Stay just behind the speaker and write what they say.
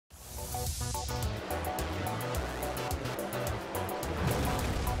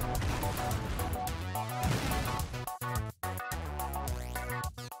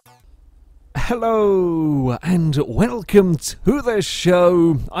Hello and welcome to the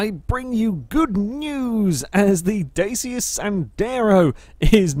show. I bring you good news as the Dacia Sandero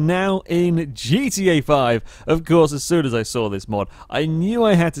is now in GTA 5. Of course, as soon as I saw this mod, I knew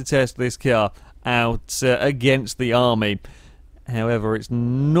I had to test this car out against the army. However, it's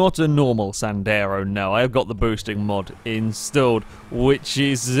not a normal Sandero, no. I've got the boosting mod installed, which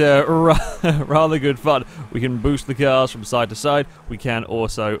is rather good fun. We can boost the cars from side to side. We can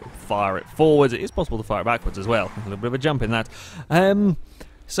also fire it forwards. It is possible to fire it backwards as well. A little bit of a jump in that.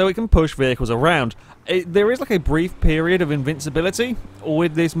 So it can push vehicles around. There is like a brief period of invincibility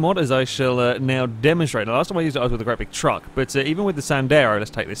with this mod, as I shall now demonstrate. Now, last time I used it, I was with a great big truck. But even with the Sandero,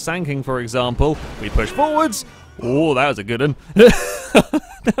 let's take this Sanking, for example. We push forwards. Oh, that was a good one.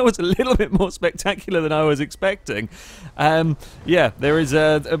 That was a little bit more spectacular than I was expecting. Yeah, there is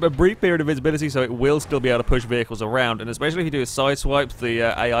a brief period of visibility, so it will still be able to push vehicles around. And especially if you do a side swipes, the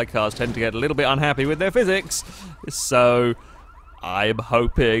AI cars tend to get a little bit unhappy with their physics. So I'm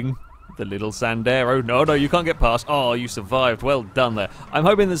hoping the little Sandero... No, you can't get past. Oh, you survived. Well done there. I'm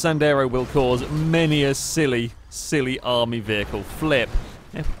hoping the Sandero will cause many a silly army vehicle flip.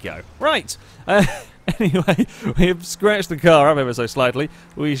 There we go. Right. Anyway, we have scratched the car up ever so slightly.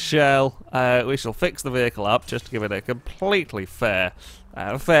 We shall fix the vehicle up just to give it a completely fair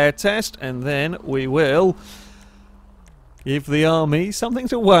test, and then we will give the army something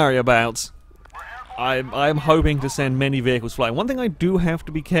to worry about. I'm hoping to send many vehicles flying. One thing I do have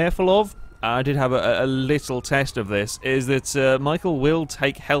to be careful of, I did have a little test of this, is that Michael will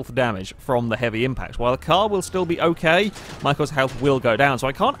take health damage from the heavy impacts. While the car will still be okay, Michael's health will go down, so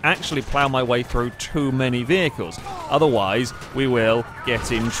I can't actually plow my way through too many vehicles. Otherwise, we will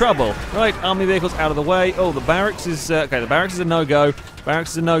get in trouble. Right, army vehicles out of the way. Oh, the barracks is... okay, the barracks is a no-go.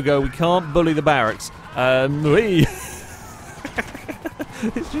 Barracks is a no-go. We can't bully the barracks.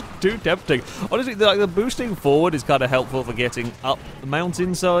 It's just too tempting. Honestly, the boosting forward is kind of helpful for getting up the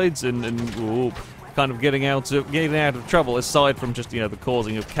mountainsides and kind of getting out of trouble, aside from just, the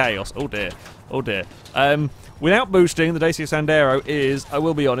causing of chaos. Oh dear, oh dear. Without boosting, the Dacia Sandero is, I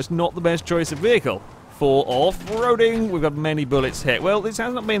will be honest, not the best choice of vehicle for off-roading. We've got many bullets hit. Well, this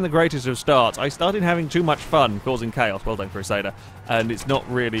has not been the greatest of starts. I started having too much fun causing chaos. Well done, Crusader. And it's not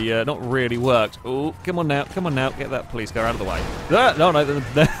really worked. Oh, come on now, get that police car out of the way. No,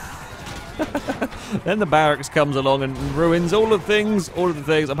 then the barracks comes along and ruins all of the things.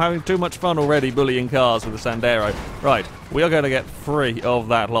 I'm having too much fun already bullying cars with the Sandero. Right, we are going to get free of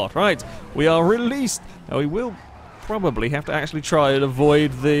that lot. Right, we are released. Now, we will probably have to actually try and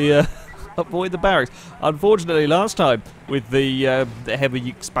avoid the barracks. Unfortunately, last time with the heavy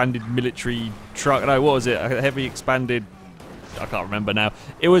expanded military truck, no, what was it? A heavy expanded, I can't remember now.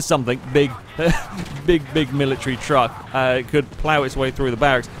 It was something big, big military truck. It could plow its way through the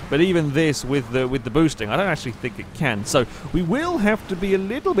barracks, but even this with the boosting, I don't actually think it can. So we will have to be a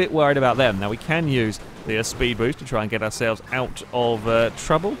little bit worried about them. Now we can use the speed boost to try and get ourselves out of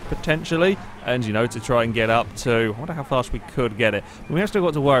trouble potentially, and to try and get up to, I wonder how fast we could get it. But we have still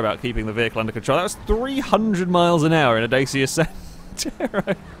got to worry about keeping the vehicle under control. That was 300 miles an hour in a Dacia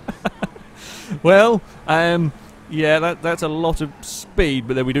Sandero. Well, yeah, that's a lot of speed,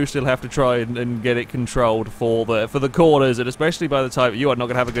 but then we do still have to try and get it controlled for the corners, and especially by the time you are not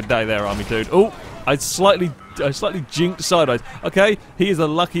going to have a good day there, army dude. Oh, I slightly jinked sideways. Okay, he is the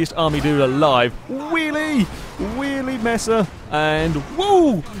luckiest army dude alive. Wheelie messer, and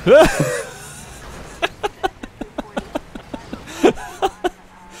woo!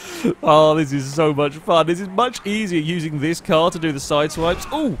 Oh, this is so much fun. This is much easier using this car to do the side swipes.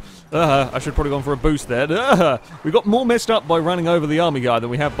 Oh, I should have probably gone for a boost there. We got more messed up by running over the army guy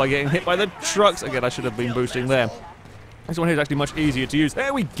than we have by getting hit by the trucks. Again, I should have been boosting there. This one here is actually much easier to use.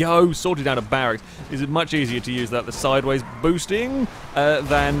 There we go, sorted out a barracks. This is much easier to use the sideways boosting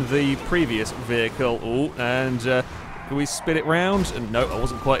than the previous vehicle. Oh, and can we spin it round? And no, I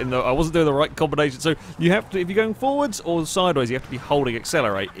wasn't I wasn't doing the right combination. So you have to, if you're going forwards or sideways, you have to be holding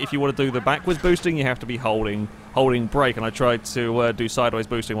accelerate. If you want to do the backwards boosting, you have to be holding brake. And I tried to do sideways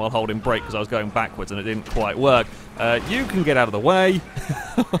boosting while holding brake because I was going backwards and it didn't quite work. You can get out of the way.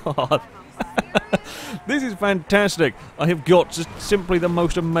 This is fantastic. I have got just simply the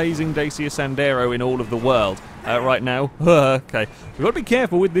most amazing Dacia Sandero in all of the world right now. Okay, we've got to be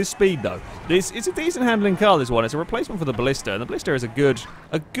careful with this speed though. It's a decent handling car, this one. It's a replacement for the Ballista, and the Ballista is a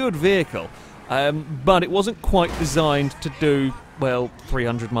good vehicle. But it wasn't quite designed to do, well,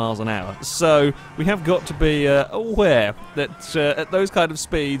 300 miles an hour. So we have got to be aware that at those kind of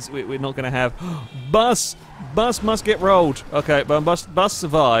speeds, we're not going to have... Bus must get rolled. Okay, but bus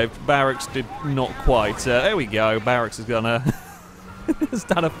survived. Barracks did not quite. There we go. Barracks is going to... It's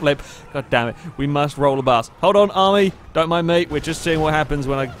done a flip. God damn it. We must roll a bus. Hold on, Army. Don't mind me. We're just seeing what happens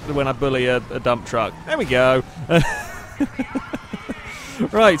when I bully a dump truck. There we go.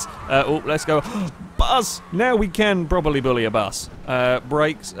 Right. Oh, let's go. Bus. Now we can probably bully a bus.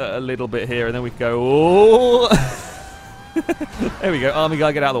 Brakes a little bit here, and then we can go. Oh. There we go. Army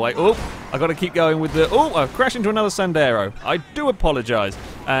guy, get out of the way. Oh, I got to keep going with the. Oh, I've crashed into another Sandero. I do apologise.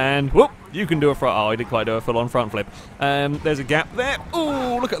 And whoop, you can do a front. Oh, I didn't quite do a full-on front flip. There's a gap there.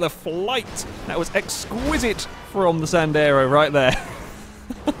 Oh, look at the flight. That was exquisite from the Sandero right there.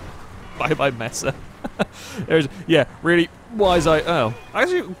 Bye-bye, Messer. There's, yeah, really wise idea. Oh,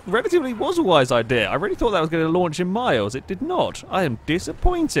 actually, relatively was a wise idea. I really thought that was going to launch in miles. It did not. I am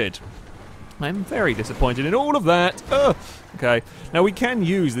disappointed. I'm very disappointed in all of that. Okay, now we can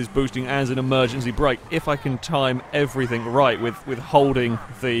use this boosting as an emergency brake if I can time everything right with holding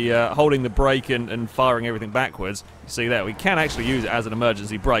the brake and firing everything backwards. You see there, we can actually use it as an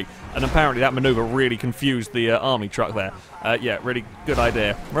emergency brake, and apparently that maneuver really confused the army truck there. Yeah, really good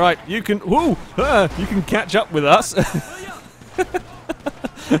idea. Right, you can you can catch up with us.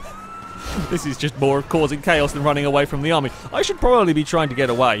 This is just more causing chaos than running away from the army. I should probably be trying to get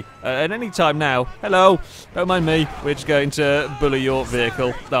away. At any time now. Hello. Don't mind me. We're just going to bully your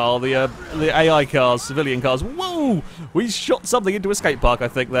vehicle. Oh, the AI cars, civilian cars. Whoa! We shot something into a skate park, I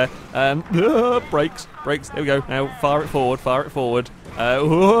think, there. Brakes. Brakes. There we go. Now, fire it forward. Fire it forward.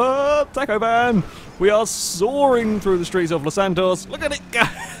 Taco van. We are soaring through the streets of Los Santos. Look at it go.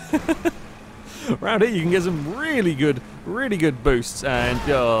 Around here you can get some really good boosts, and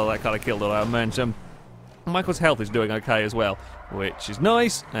oh, that kind of killed all our momentum. Michael's health is doing okay as well, which is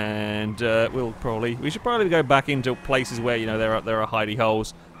nice, and we should probably go back into places where, you know, there are hidey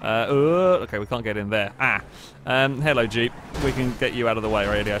holes. Okay, we can't get in there. Hello Jeep, we can get you out of the way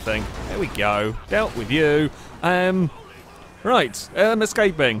already, I think. There we go, dealt with you. Right,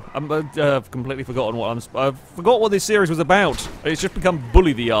 escaping. I've completely forgotten I forgot what this series was about. It's just become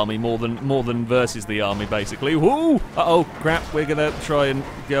bully the army more than versus the army, basically. Woo! Uh-oh, crap. We're gonna try and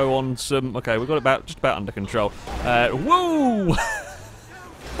go on some. Okay, we've got it just about under control. Woo!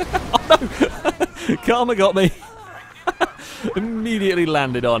 Oh no! Karma got me. Immediately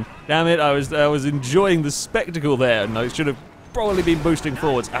landed on. Damn it! I was enjoying the spectacle there, and I should have probably been boosting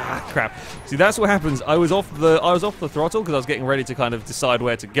forwards. Crap. See, that's what happens. I was off the throttle because I was getting ready to kind of decide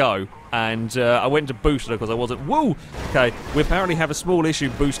where to go, and I went to boost because I wasn't. Woo! Okay, we apparently have a small issue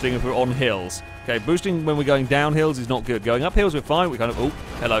boosting if we're on hills. Okay, boosting when we're going down hills is not good. Going up hills we're fine. We kind of. Oh,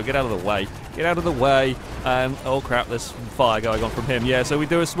 hello, get out of the way. Get out of the way. Oh crap, there's fire going on from him. Yeah, so we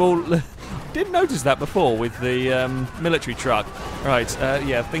do a small. Didn't notice that before with the military truck. Right,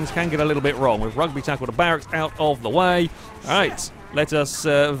 yeah, things can get a little bit wrong. We've rugby tackled a barracks out of the way. Right, let us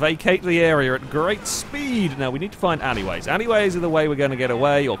vacate the area at great speed. Now, we need to find alleyways. Alleyways are the way we're going to get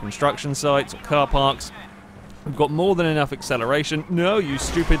away, or construction sites, or car parks. We've got more than enough acceleration. No, you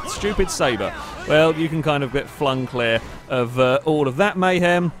stupid saber. Well, you can kind of get flung clear of all of that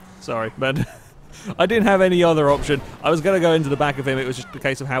mayhem. Sorry, but I didn't have any other option. I was going to go into the back of him. It was just a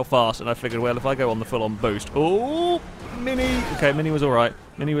case of how fast, and I figured, well, if I go on the full-on boost. Oh, Mini. Okay, Mini was all right.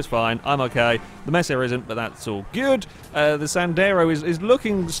 Mini was fine. I'm okay. The Messer isn't, but that's all good. The Sandero is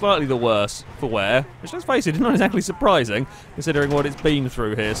looking slightly the worse for wear, which, let's face it, is not exactly surprising, considering what it's been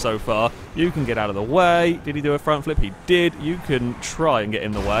through here so far. You can get out of the way. Did he do a front flip? He did. You can try and get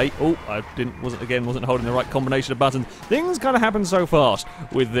in the way. Oh, I wasn't holding the right combination of buttons. Things kind of happen so fast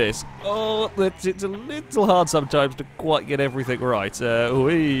with this. Oh, it's a little hard sometimes to quite get everything right.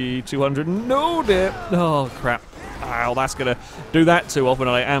 200. No, dear. Oh, crap. Ow, that's going to do that too often,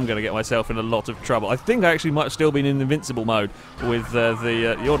 and I am going to get myself in a lot of trouble. I think I actually might have still been in invincible mode with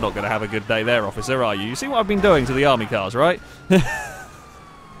you're not going to have a good day there, officer, are you? You see what I've been doing to the army cars, right?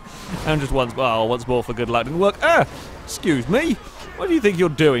 And just once more for good luck didn't work. Excuse me. What do you think you're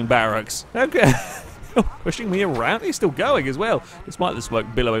doing, barracks? Okay. Pushing me around. He's still going as well, despite the smoke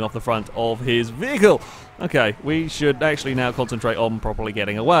billowing off the front of his vehicle. Okay, we should actually now concentrate on properly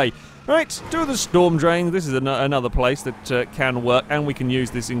getting away. Right, to the storm drain. This is another place that can work, and we can use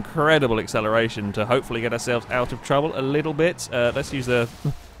this incredible acceleration to hopefully get ourselves out of trouble a little bit. Let's use the.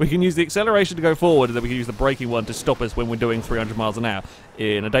 We can use the acceleration to go forward, and then we can use the braking one to stop us when we're doing 300 miles an hour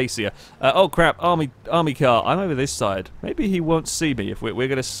in a Dacia. Oh crap! Army car. I'm over this side. Maybe he won't see me if we're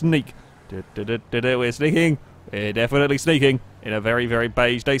going to sneak. We're sneaking. We're definitely sneaking in a very, very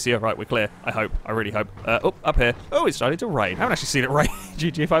beige Dacia. Right, we're clear. I hope. I really hope. Oh, up here. Oh, it's starting to rain. I haven't actually seen it rain in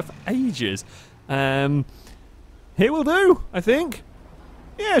GTA 5 for ages. Here will do, I think.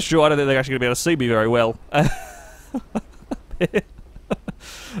 Yeah, sure. I don't think they're actually going to be able to see me very well.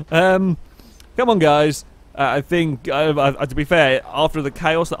 Come on, guys. I think, to be fair, after the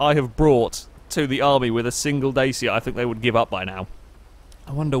chaos that I have brought to the army with a single Dacia, I think they would give up by now.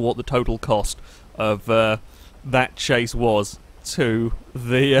 I wonder what the total cost of that chase was to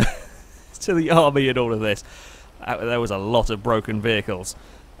the to the army and all of this. There was a lot of broken vehicles.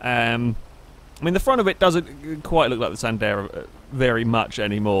 I mean, the front of it doesn't quite look like the Sandero very much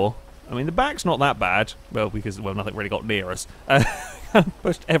anymore. I mean, the back's not that bad. Well, because nothing really got near us.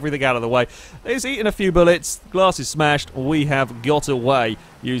 Pushed everything out of the way. It's eaten a few bullets. Glass is smashed. We have got away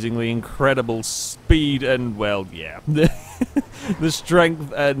using the incredible speed and, well, yeah, the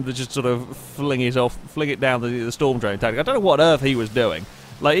strength and the just sort of fling it down the storm drain tactic. I don't know what on earth he was doing.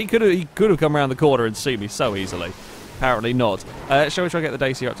 Like, he could have come around the corner and seen me so easily. Apparently not. Shall we try to get the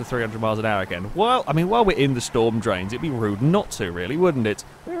Dacia up to 300 miles an hour again? Well, I mean, while we're in the storm drains, it'd be rude not to, really, wouldn't it?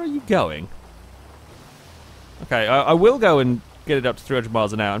 Where are you going? Okay, I will go and get it up to 300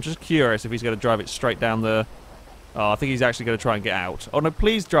 miles an hour. I'm just curious if he's going to drive it straight down the... Oh, I think he's actually going to try and get out. Oh, no,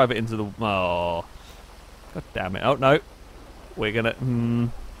 please drive it into the... Oh. God damn it. Oh, no. We're going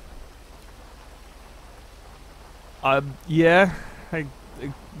to... Yeah. Hey,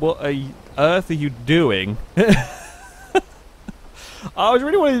 what on earth are you doing? I was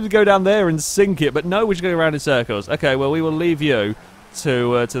really wanting to go down there and sink it, but no, we're just going around in circles. Okay, well, we will leave you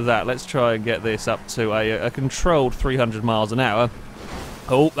to that. Let's try and get this up to a controlled 300 miles an hour.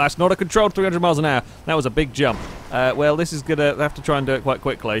 Oh, that's not a controlled 300 miles an hour. That was a big jump. Well, this is going to have to try and do it quite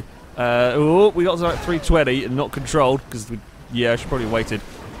quickly. Oh, we got to like 320 and not controlled, because I should probably have waited.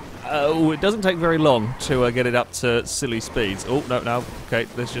 Oh, it doesn't take very long to get it up to silly speeds. Oh, no. Okay,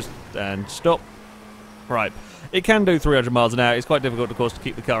 let's just... and stop. Right. It can do 300 miles an hour. It's quite difficult, of course, to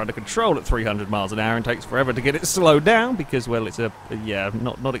keep the car under control at 300 miles an hour, and takes forever to get it slowed down because, well, it's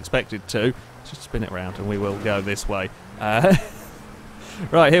not expected to. Let's just spin it around and we will go this way.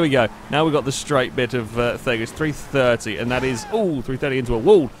 Right, here we go. Now we've got the straight bit of thing. It's 330, and that is, 330 into a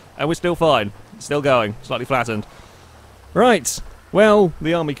wall, and we're still fine. Still going, slightly flattened. Right, well,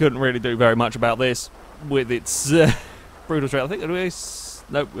 the army couldn't really do very much about this with its brutal straight. I think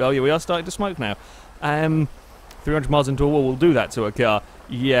we are starting to smoke now. 300 miles into a wall will do that to a car.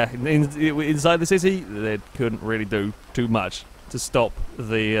 Yeah, inside the city, they couldn't really do too much to stop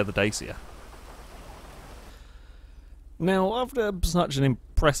the Dacia. Now, after such an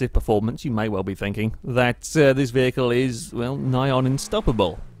impressive performance, you may well be thinking that this vehicle is, well, nigh on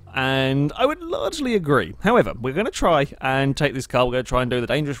unstoppable. And I would largely agree. However, we're going to try and take this car, we're going to try and do the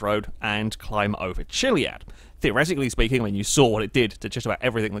dangerous road and climb over Chiliad. Theoretically speaking, when you saw what it did to just about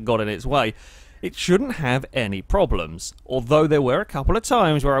everything that got in its way, it shouldn't have any problems. Although there were a couple of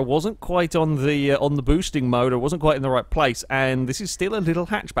times where I wasn't quite on the boosting mode, or wasn't quite in the right place, and this is still a little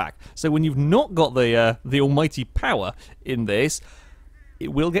hatchback. So when you've not got the almighty power in this,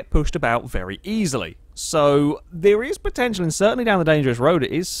 it will get pushed about very easily. So there is potential, and certainly down the dangerous road,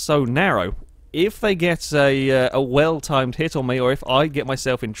 it is so narrow. If they get a well-timed hit on me, or if I get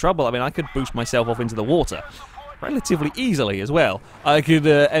myself in trouble, I mean, I could boost myself off into the water relatively easily as well. I could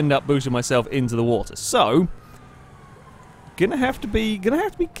end up boosting myself into the water. So, gonna have to be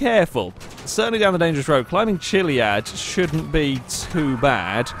careful. Certainly down the dangerous road, climbing Chiliad shouldn't be too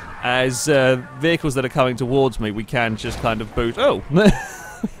bad. As vehicles that are coming towards me, we can just kind of boost. Oh,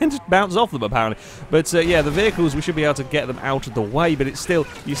 and just bounce off them apparently. But yeah, the vehicles, we should be able to get them out of the way. But it's still,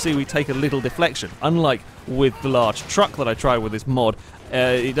 you see, we take a little deflection. Unlike with the large truck that I tried with this mod,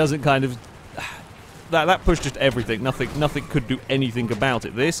 it doesn't kind of. That pushed just everything. Nothing could do anything about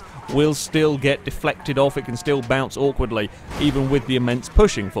it. This will still get deflected off. It can still bounce awkwardly, even with the immense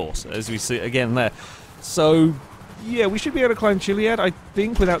pushing force, as we see again there. So, yeah, we should be able to climb Chiliad, I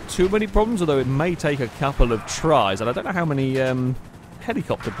think, without too many problems, although it may take a couple of tries. And I don't know how many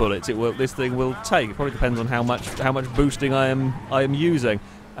helicopter bullets this thing will take. It probably depends on how much boosting I am using.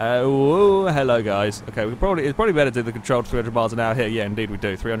 Oh, hello guys. Okay, it's probably better to do the controlled 300 miles an hour here. Yeah, indeed we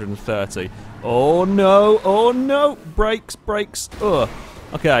do. 330. Oh no! Brakes. Ugh.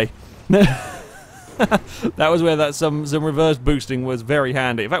 Okay. That was where some reverse boosting was very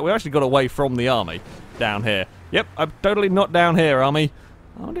handy. In fact, we actually got away from the army down here. Yep, I'm totally not down here, army.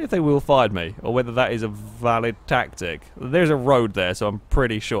 I wonder if they will find me, or whether that is a valid tactic. There's a road there, so I'm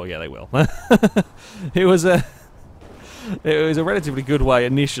pretty sure. Yeah, they will. It was a relatively good way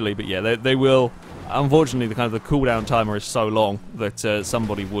initially, but yeah, they will. Unfortunately, the cooldown timer is so long that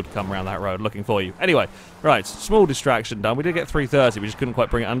somebody would come around that road looking for you. Anyway, right, small distraction done. We did get 330, we just couldn't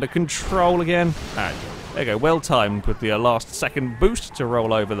quite bring it under control again. Alright, there you go, well timed with the last second boost to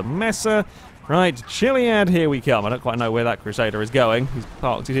roll over the Messer. Right, Chiliad, here we come. I don't quite know where that Crusader is going. He's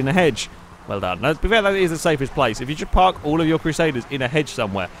parked it in a hedge. Well done. Now, to be fair, that is the safest place. If you just park all of your Crusaders in a hedge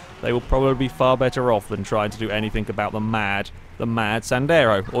somewhere, they will probably be far better off than trying to do anything about the mad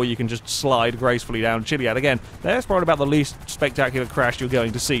Sandero. Or you can just slide gracefully down Chiliad. Again, that's probably about the least spectacular crash you're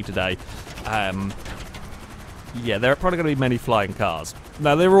going to see today. Yeah, there are probably going to be many flying cars.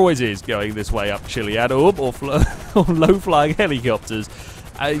 Now, there always is going this way up Chiliad, or low-flying helicopters.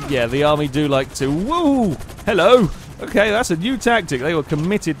 Yeah, the army do like to... Woo! Hello! Okay, that's a new tactic. They were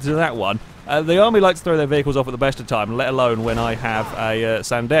committed to that one. The army likes to throw their vehicles off at the best of time, let alone when I have a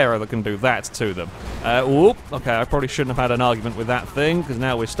Sandero that can do that to them. Okay, I probably shouldn't have had an argument with that thing, because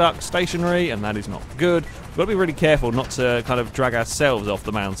now we're stuck stationary, and that is not good. We've got to be really careful not to kind of drag ourselves off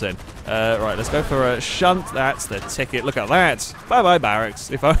the mountain. Right, let's go for a shunt. That's the ticket. Look at that. Bye-bye,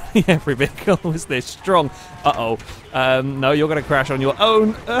 barracks. If only every vehicle was this strong. Uh-oh. No, you're going to crash on your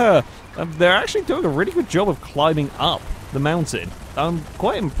own. They're actually doing a really good job of climbing up the mountain. I'm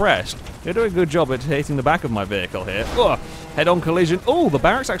quite impressed. They're doing a good job at hitting the back of my vehicle here. Head-on collision. Oh, the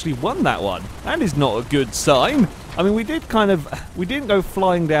barracks actually won that one. That is not a good sign. I mean, we didn't go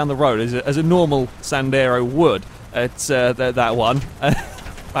flying down the road as a normal Sandero would at that one.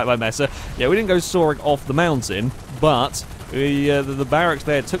 My messer. Yeah, we didn't go soaring off the mountain, but the barracks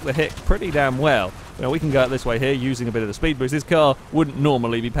there took the hit pretty damn well. You know, we can go out this way here using a bit of the speed boost. This car wouldn't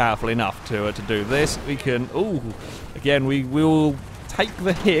normally be powerful enough to do this. We can... Ooh, again, we will take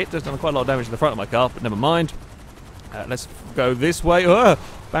the hit. There's done quite a lot of damage to the front of my car, but never mind. Let's go this way.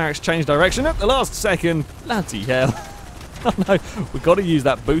 Barracks changed direction at the last second. Bloody hell. Oh no, we've got to use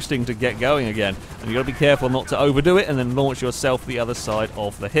that boosting to get going again. And you've got to be careful not to overdo it and then launch yourself the other side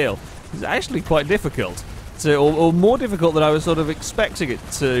of the hill. It's actually quite difficult. Or more difficult than I was sort of expecting it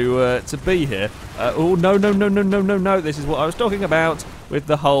to be here. Oh, no. This is what I was talking about with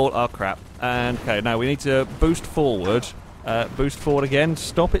the whole... Oh, crap. And, okay, now we need to boost forward. Boost forward again.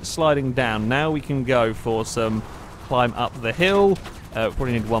 Stop it sliding down. Now we can go for some climb up the hill.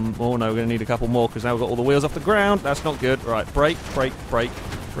 Probably need one more. No, we're going to need a couple more because now we've got all the wheels off the ground. That's not good. Right, brake.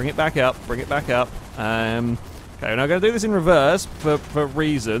 Bring it back up. Okay, now I'm going to do this in reverse for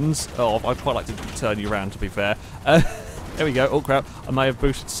reasons. Oh, I'd quite like to turn you around, to be fair. There we go. Oh, crap. I may have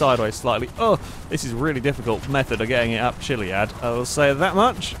boosted sideways slightly. Oh, this is a really difficult method of getting it up Chiliad. I will say that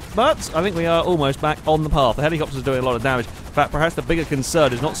much. But I think we are almost back on the path. The helicopters are doing a lot of damage. In fact, perhaps the bigger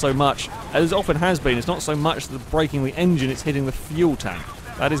concern is not so much, as often has been, it's not so much the breaking the engine, it's hitting the fuel tank.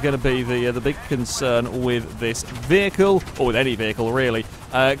 That is going to be the big concern with this vehicle, or with any vehicle really.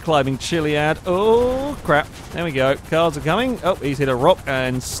 Climbing Chiliad. Oh, crap. There we go. Cars are coming. Oh, he's hit a rock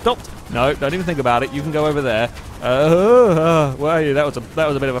and stopped. No, don't even think about it. You can go over there. Well, that was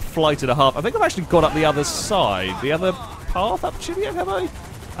a bit of a flight and a half. I think I've actually got up the other side. The other path up Chiliad, have I?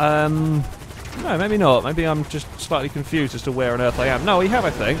 No, maybe not. Maybe I'm just slightly confused as to where on earth I am. No, we have, I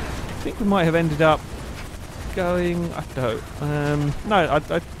think. I think we might have ended up going... I don't... no,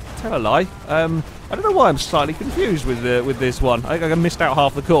 I tell a lie. I don't know why I'm slightly confused with this one. I think I missed out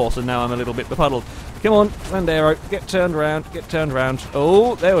half the course and now I'm a little bit befuddled. Come on, Sandero, get turned around.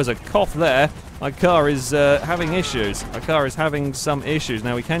 Oh, there was a cough there. My car is having issues. My car is having some issues.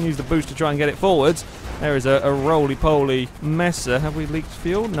 Now we can use the boost to try and get it forwards. There is a roly-poly messer. Have we leaked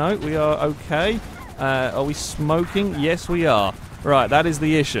fuel? No, we are okay. Are we smoking? Yes, we are. Right, that is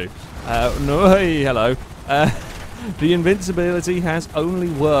the issue. No, hey, hello. The invincibility has only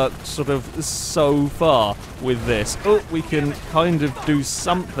worked sort of so far with this. Oh, we can kind of do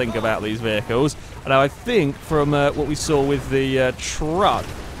something about these vehicles. Now, I think from what we saw with the truck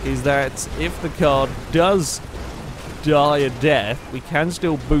is that if the car does die a death, we can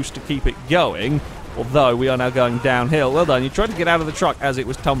still boost to keep it going, although we are now going downhill. Well done. You tried to get out of the truck as it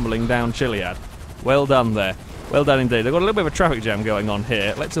was tumbling down Chiliad. Well done there. Well done indeed. They've got a little bit of a traffic jam going on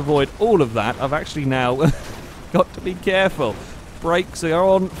here. Let's avoid all of that. I've actually now got to be careful. Brakes are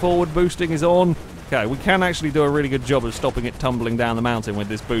on. Forward boosting is on. Okay, we can actually do a really good job of stopping it tumbling down the mountain with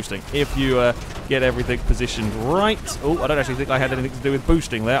this boosting if you get everything positioned right. Oh, I don't actually think I had anything to do with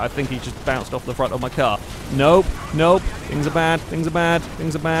boosting there. I think he just bounced off the front of my car. Nope. Things are bad.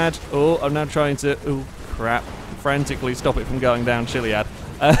 Oh, I'm now trying to... Oh, crap. Frantically stop it from going down Chiliad.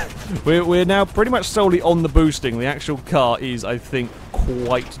 We're now pretty much solely on the boosting. The actual car is, I think,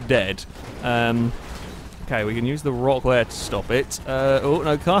 quite dead. Okay, we can use the rock there to stop it. Oh,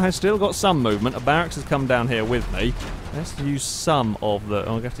 no, car has still got some movement. A barracks has come down here with me. Let's use some of the... Oh, I'm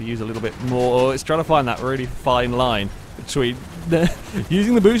going to have to use a little bit more. Oh, it's trying to find that really fine line between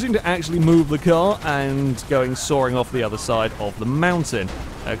using the boosting to actually move the car and going soaring off the other side of the mountain.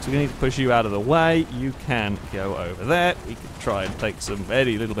 Because we need to push you out of the way. You can go over there. We can try and take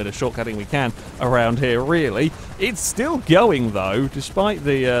any little bit of shortcutting we can around here, really. It's still going, though, despite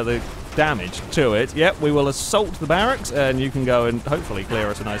the damage to it. Yep, we will assault the barracks, and you can go and hopefully clear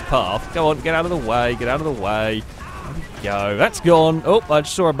us a nice path. Go on, get out of the way, get out of the way. There we go. That's gone. Oh, I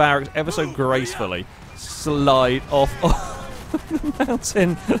just saw a barracks ever so gracefully slide off the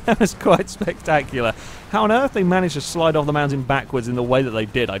mountain. That was quite spectacular. How on earth they managed to slide off the mountain backwards in the way that they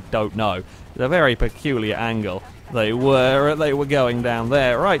did, I don't know. It's a very peculiar angle. They were going down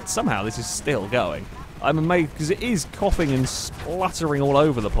there. Right, somehow this is still going. I'm amazed because it is coughing and spluttering all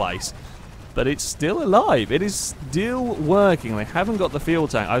over the place. But it's still alive. It is still working. They haven't got the fuel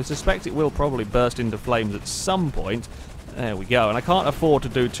tank. I suspect it will probably burst into flames at some point. There we go. And I can't afford to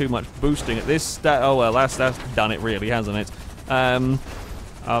do too much boosting at this. Oh, well, that's done it really, hasn't it?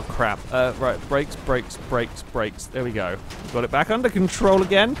 Oh, crap. Right, brakes. There we go. Got it back under control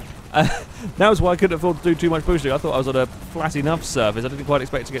again. That was why I couldn't afford to do too much boosting. I thought I was on a flat enough surface. I didn't quite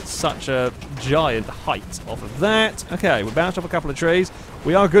expect to get such a giant height off of that. Okay, we bounced off a couple of trees.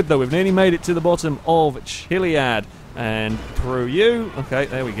 We are good, though. We've nearly made it to the bottom of Chiliad. And through you. Okay,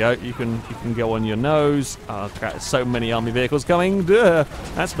 there we go. You can go on your nose. Oh, crap. So many army vehicles coming. Duh.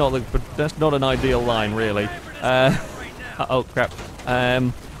 That's not an ideal line, really. Oh, crap.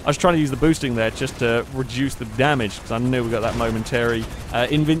 I was trying to use the boosting there just to reduce the damage because I knew we got that momentary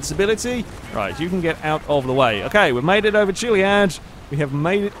invincibility. Right, you can get out of the way. Okay, we've made it over Chiliad. We have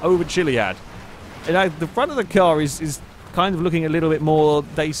made it over Chiliad. And, the front of the car is kind of looking a little bit more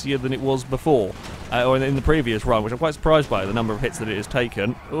Dacia than it was before, or in the previous run, which I'm quite surprised by, the number of hits that it has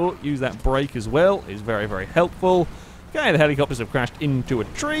taken. Oh, use that brake as well is very, very helpful. Okay, the helicopters have crashed into a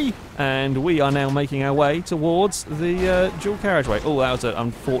tree, and we are now making our way towards the dual carriageway. Oh, that was an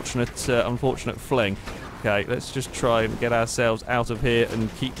unfortunate fling. Okay, let's just try and get ourselves out of here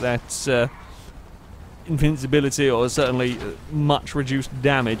and keep that invincibility, or certainly much reduced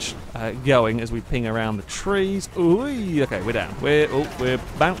damage, going as we ping around the trees. Ooh, okay, we're down. We're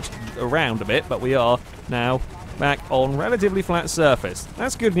bounced around a bit, but we are now back on relatively flat surface.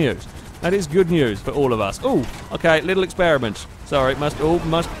 That's good news. That is good news for all of us. Oh, okay, little experiment. Sorry, I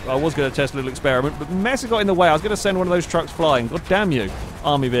was going to test a little experiment, but mess got in the way. I was going to send one of those trucks flying. God damn you,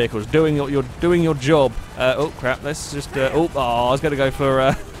 army vehicles, doing your job. Oh crap, let's just. I was going to go for.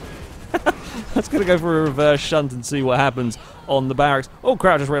 I was going to go for a reverse shunt and see what happens on the barracks. Oh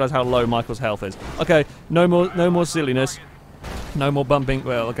crap! I just realised how low Michael's health is. Okay, no more silliness. No more bumping.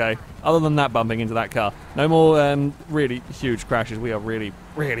 Well, okay. Other than that bumping into that car. No more really huge crashes. We are really,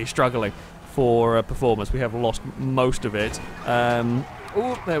 really struggling for performance. We have lost most of it.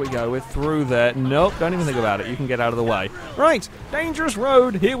 Oh, there we go. We're through there. Nope, don't even think about it. You can get out of the way. Right, dangerous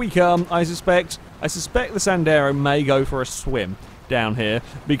road. Here we come. I suspect the Sandero may go for a swim down here,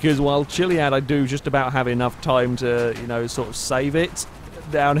 because while Chiliad I do just about have enough time to, sort of save it,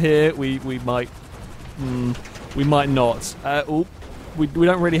 down here we might not. We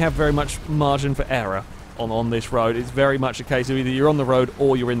don't really have very much margin for error on this road. It's very much a case of either you're on the road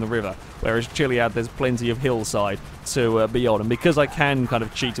or you're in the river, whereas Chiliad there's plenty of hillside to be on, and because I can kind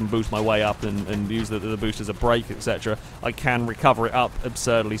of cheat and boost my way up and use the boost as a brake, etc., I can recover it up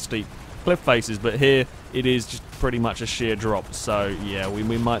absurdly steep cliff faces, but here it is just pretty much a sheer drop, so yeah,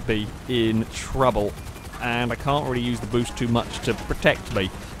 we might be in trouble, and I can't really use the boost too much to protect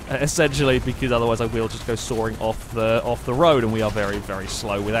me, essentially, because otherwise I will just go soaring off the road, and we are very, very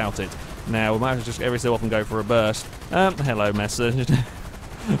slow without it. Now, we might have to just every so often go for a burst. Hello, Messer. Just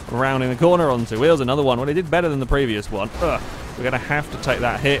rounding the corner on two wheels, another one. Well, it did better than the previous one. Ugh. We're going to have to take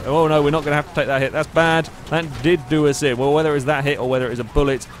that hit. Oh, no, we're not going to have to take that hit. That's bad. That did do us in. Well, whether it's that hit or whether it is a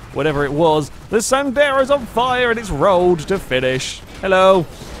bullet, whatever it was, the Sandero's on fire and it's rolled to finish. Hello.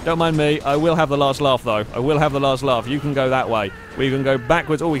 Don't mind me. I will have the last laugh, though. I will have the last laugh. You can go that way. We can go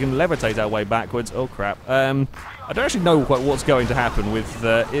backwards. Oh, we can levitate our way backwards. Oh, crap. I don't actually know quite what's going to happen with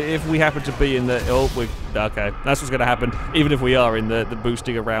if we happen to be in the... okay, that's what's going to happen. Even if we are in the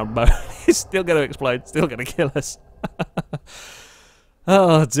boosting around mode, it's still going to explode. Still going to kill us.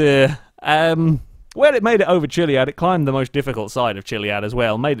 Oh, dear. Well, it made it over Chiliad. It climbed the most difficult side of Chiliad as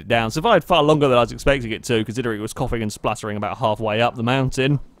well. Made it down. Survived far longer than I was expecting it to, considering it was coughing and spluttering about halfway up the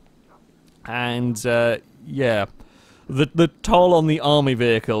mountain. And, yeah. The toll on the army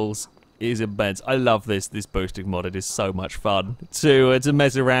vehicles is immense. I love this boosting mod. It is so much fun to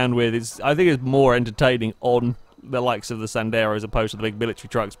mess around with. I think it's more entertaining on the likes of the Sandero as opposed to the big military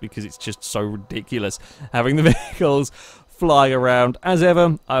trucks, because it's just so ridiculous having the vehicles flying around. As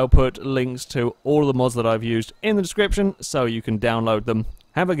ever, I'll put links to all of the mods that I've used in the description so you can download them,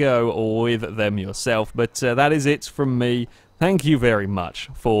 have a go with them yourself. But that is it from me. Thank you very much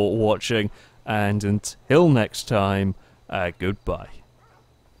for watching, and until next time, goodbye.